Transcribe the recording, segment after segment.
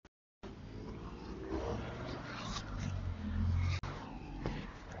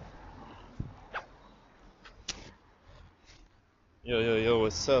Yo,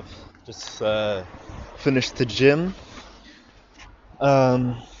 what's up? Just finished the gym.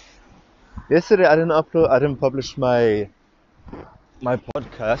 Um, Yesterday I didn't publish my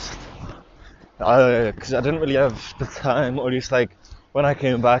podcast, because I didn't really have the time, or at least like when I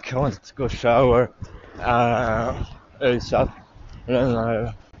came back, I wanted to go shower, ASAP,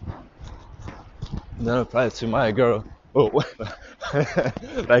 and then I replied to my girl, oh,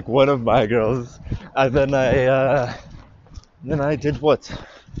 like one of my girls, and then I did what?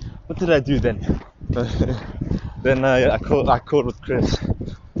 What did I do then? Then I called with Chris.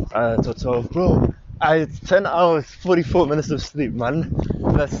 Told bro, I had 10 hours, 44 minutes of sleep, man.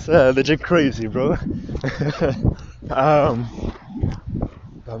 That's legit crazy, bro. um,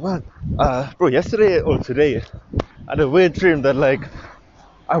 but man, bro, yesterday or today, I had a weird dream that like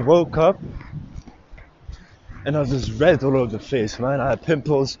I woke up and I was just red all over the face, man. I had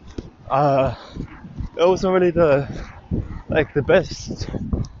pimples. It wasn't really the best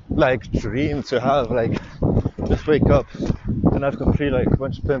dream to have, just wake up and have complete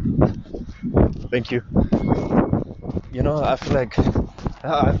bunch of pimples. Thank you. I feel like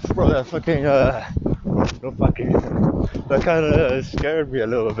bro, that kind of scared me a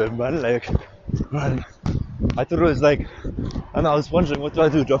little bit, man. Man, I thought it was and I was wondering, what do I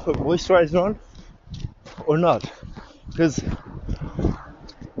do? Do I put moisturizer on or not? Because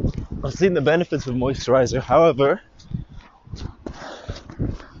I've seen the benefits of moisturizer. However,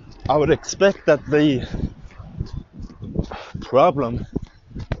 I would expect that the problem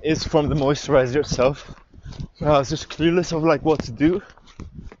is from the moisturizer itself. So I was just clueless of what to do.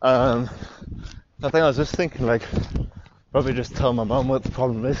 I think I was just thinking probably just tell my mom what the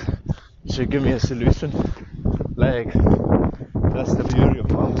problem is. She'll give me a solution. That's the beauty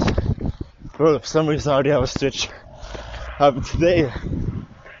of moms. Bro, for some reason I already have a stitch. But today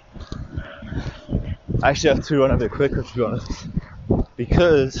I actually have to run a bit quicker, to be honest,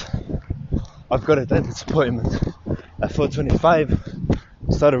 because I've got a dentist appointment at 4:25.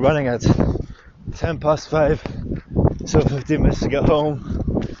 Started running at 5:10, so 15 minutes to get home,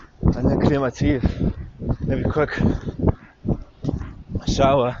 and then clean my teeth, maybe quick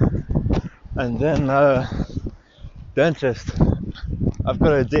shower, and then dentist. I've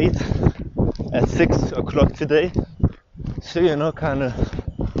got a date at 6 o'clock today, so kind of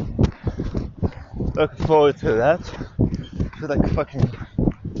looking forward to that. I feel like a fucking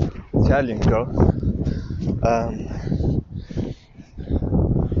Italian girl.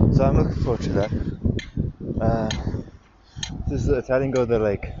 So I'm looking forward to that. This is the Italian girl that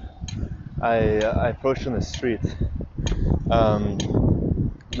I approached on the street.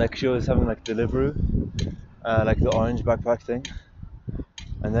 She was having Deliveroo, the orange backpack thing,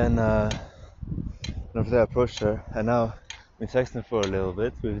 and then after that I approached her, and now we've been texting for a little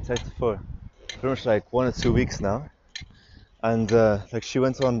bit. We've been texting for pretty much 1 or 2 weeks now, and she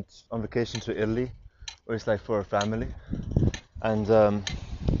went on vacation to Italy, where it's for her family, and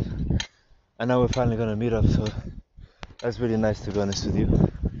now we're finally gonna meet up. So that's really nice, to be honest with you.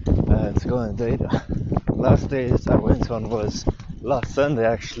 To go on a date. Last date I went on was last Sunday,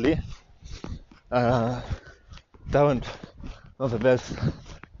 actually. That went not the best.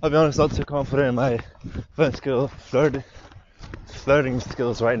 I'll be honest, not too confident in my flirting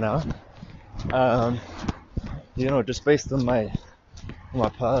skills right now. Just based on my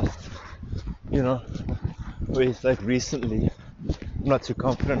past, with recently, I'm not too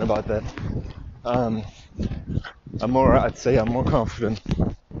confident about that. I'd say I'm more confident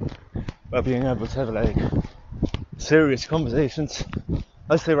about being able to have serious conversations.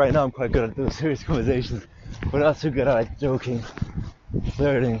 I'd say right now I'm quite good at those serious conversations, but not too good at joking,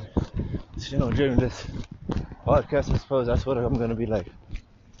 flirting. So, during this podcast, I suppose that's what I'm gonna be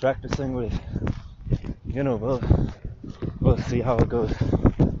practicing with. We'll see how it goes.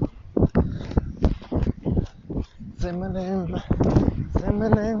 Say my name.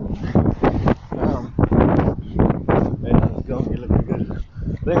 Hey, how's it going? You're looking good.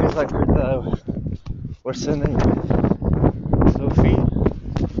 The thing is we're sending Sophie,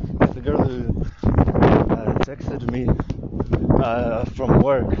 the girl who texted me from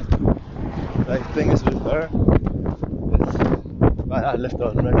work. Thing is with her, I left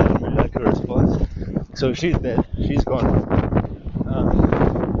out and I didn't really like her response. So she's dead. She's gone. Now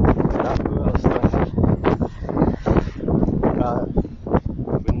who else do I have?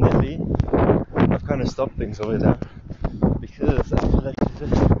 With Nelly, I've kind of stopped things over there because I feel like it's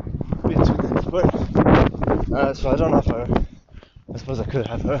just a bit too desperate. So I don't have her. I suppose I could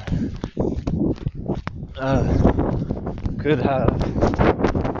have her. Could have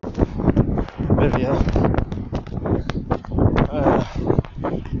Vivian.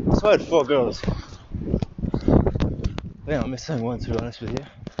 So I had 4 girls. think I'm missing one, to be honest with you.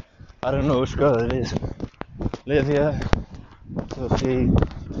 I don't know which girl it is. Livia, Sophie,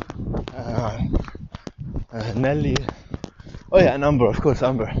 Nelly. Oh yeah, and Amber, of course,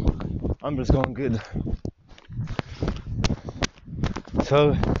 Amber. Amber's going good.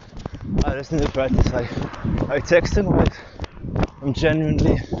 So I just need to practice. I text him like I'm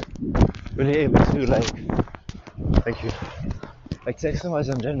genuinely really able to thank you. Like texting wise,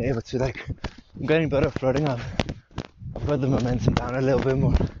 I'm genuinely able to I'm getting better at flirting. I've got the momentum down a little bit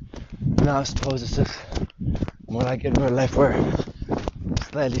more. Now I suppose it's just more like in real life where I'm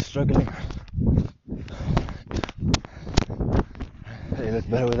slightly struggling. You look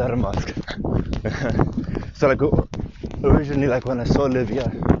better without a mask. So originally when I saw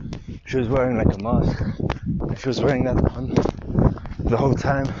Livia, she was wearing a mask. And she was wearing that on the whole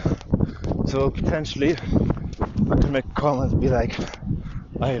time. So potentially I could make a comment and be like,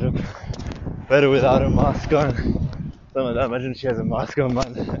 I look better without a mask on. Something like that. Imagine she has a mask on,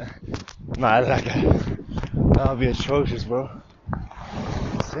 man. Man, that would be atrocious, bro.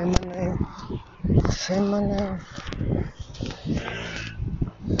 Say my name. Say my name.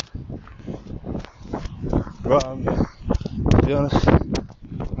 Bro, to be honest,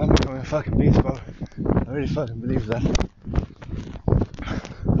 I'm becoming a fucking beast, bro. I really fucking believe that.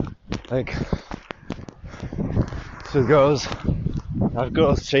 So girls, I have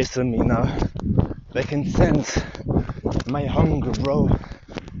girls chasing me now. They can sense my hunger, bro.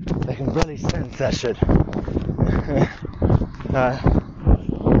 They can really sense that shit.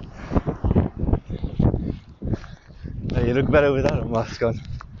 You look better without a mask on.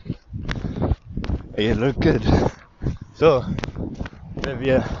 You look good. So,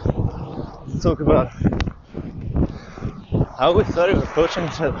 maybe let's talk about how we started approaching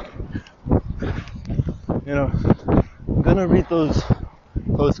each other. I'm gonna read those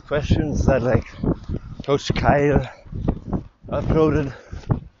questions that Coach Kyle uploaded.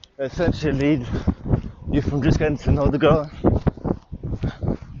 Essentially lead you from just getting to know the girl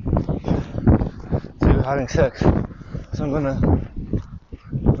to having sex. So I'm gonna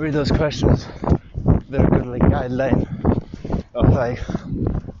read those questions. They're a good guideline of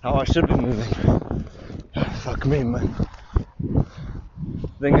how I should be moving. Fuck me, man.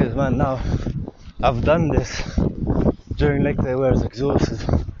 Thing is, man, now I've done this during leg day where I was exhausted,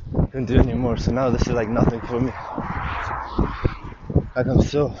 couldn't do anymore. So now this is nothing for me. I'm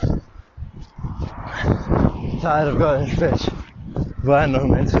so tired of going fish, but I know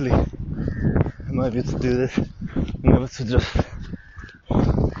mentally I might be able to do this. I'm able to just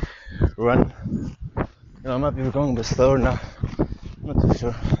run. I might be going a bit slower now. I'm not too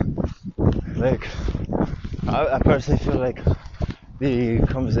sure. I personally feel the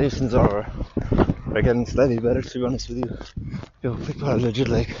conversations are getting slightly better, to be honest with you. People are legit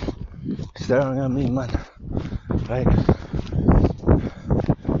staring at me, man.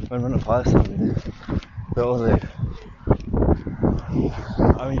 When running past them, they're all to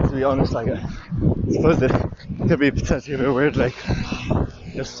be honest, I suppose it could be potentially a bit weird,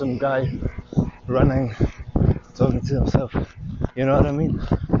 just some guy running, talking to himself. You know what I mean?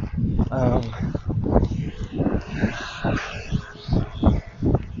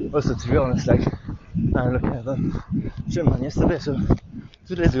 Also, to be honest, I'm looking at them. Shit, man, yesterday, so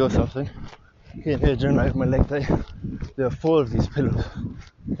 2 days ago or something, came here during my leg day. There are 4 of these pillows.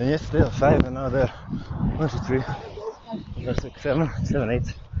 And yesterday there were 5, and now there are 1, 2, 3, 4, 5, 6, 7, 7,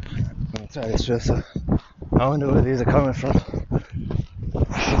 8. I'm trying this stress, so I wonder where these are coming from.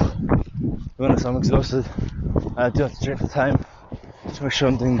 When I'm exhausted, I do have to check the time to make sure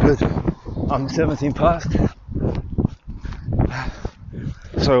I'm doing good. I'm 17 past.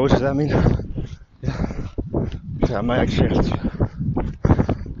 Sorry, what does that mean? Yeah, I might actually have to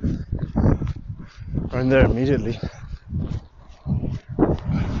run there immediately.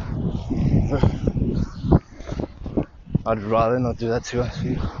 I'd rather not do that, to be honest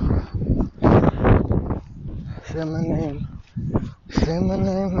with you. Say my name. Say my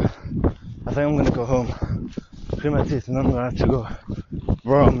name. I think I'm gonna go home, clean my teeth, and I'm gonna have to go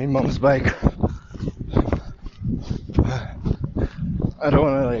borrow my mom's bike. I don't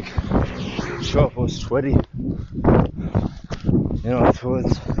wanna show up all sweaty,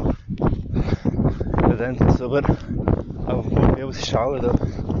 towards the dentist. So, but I won't be able to shower though.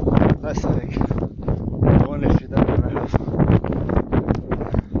 That's the one issue that I'm gonna have.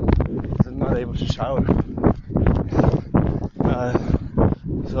 Is I'm not able to shower.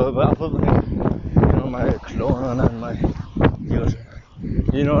 But I'll put my cologne on and my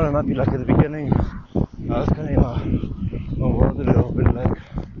deodorant. I might be at the beginning. I was kind of on a little bit,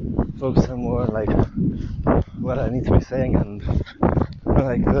 focus on more what I need to be saying and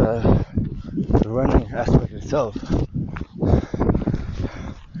the running aspect itself.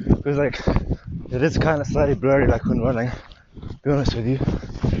 because like it is kind of slightly blurry, like when running. To be honest with you.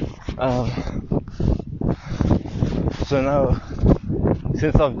 So now,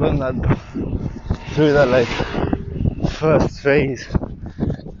 since I've gone through that like first phase,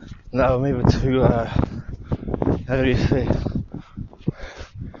 now I'm able to how do you say,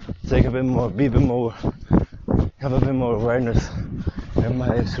 take a bit more, be a bit more, have a bit more awareness in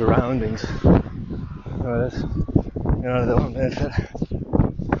my surroundings. That's, the one benefit.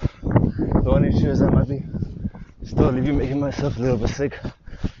 The one issue is I might be slowly making myself a little bit sick.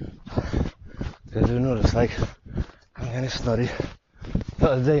 Because I do notice like I'm getting snotty. The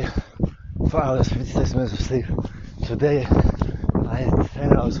other day, 4 hours, 56 minutes of sleep. Today, I had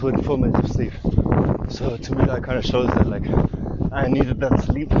 10 hours, 44 minutes of sleep. So to me that kind of shows that like I needed that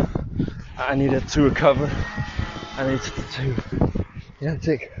sleep. I needed to recover. I needed to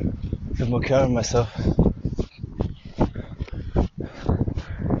take a bit more care of myself.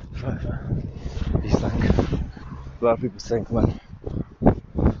 Peace, thank. A lot of people think, man.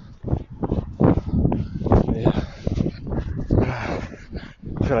 Yeah.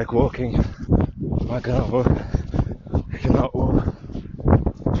 I feel like walking. I cannot walk. I cannot walk.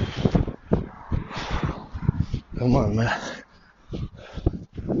 Come on, man.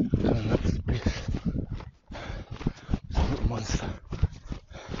 That's Monster.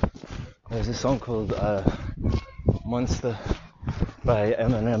 There's a song called Monster by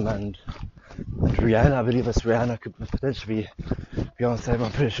Eminem and Rihanna. I believe it's Rihanna. Could potentially be Beyonce, but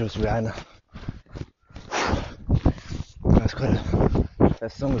I'm pretty sure it's Rihanna. That's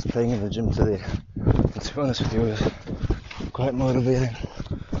that song was playing in the gym today. And to be honest with you, it was quite motivating.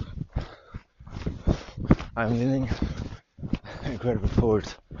 I'm leaning incredibly forward,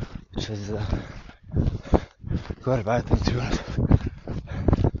 which is quite a bad thing to be honest.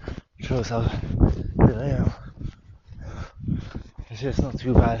 Shows how good I am. It's just not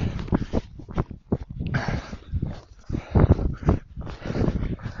too bad.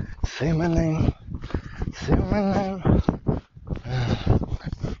 Say my name. Say my name.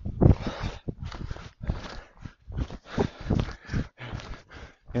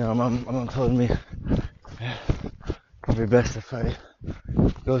 My mom told me it'd be best if I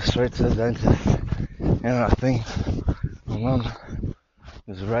go straight to the dentist. I think my mom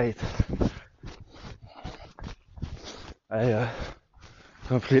was right. I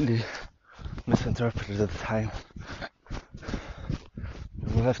completely misinterpreted at the time.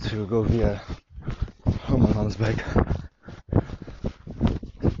 We'll have to go via my mom's bike.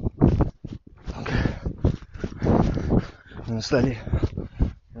 Okay. And slightly,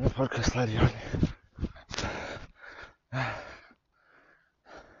 the podcast slightly on.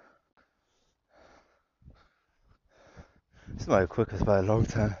 It's not the quickest by a long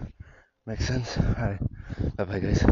time. Makes sense. Alright. Bye bye, guys.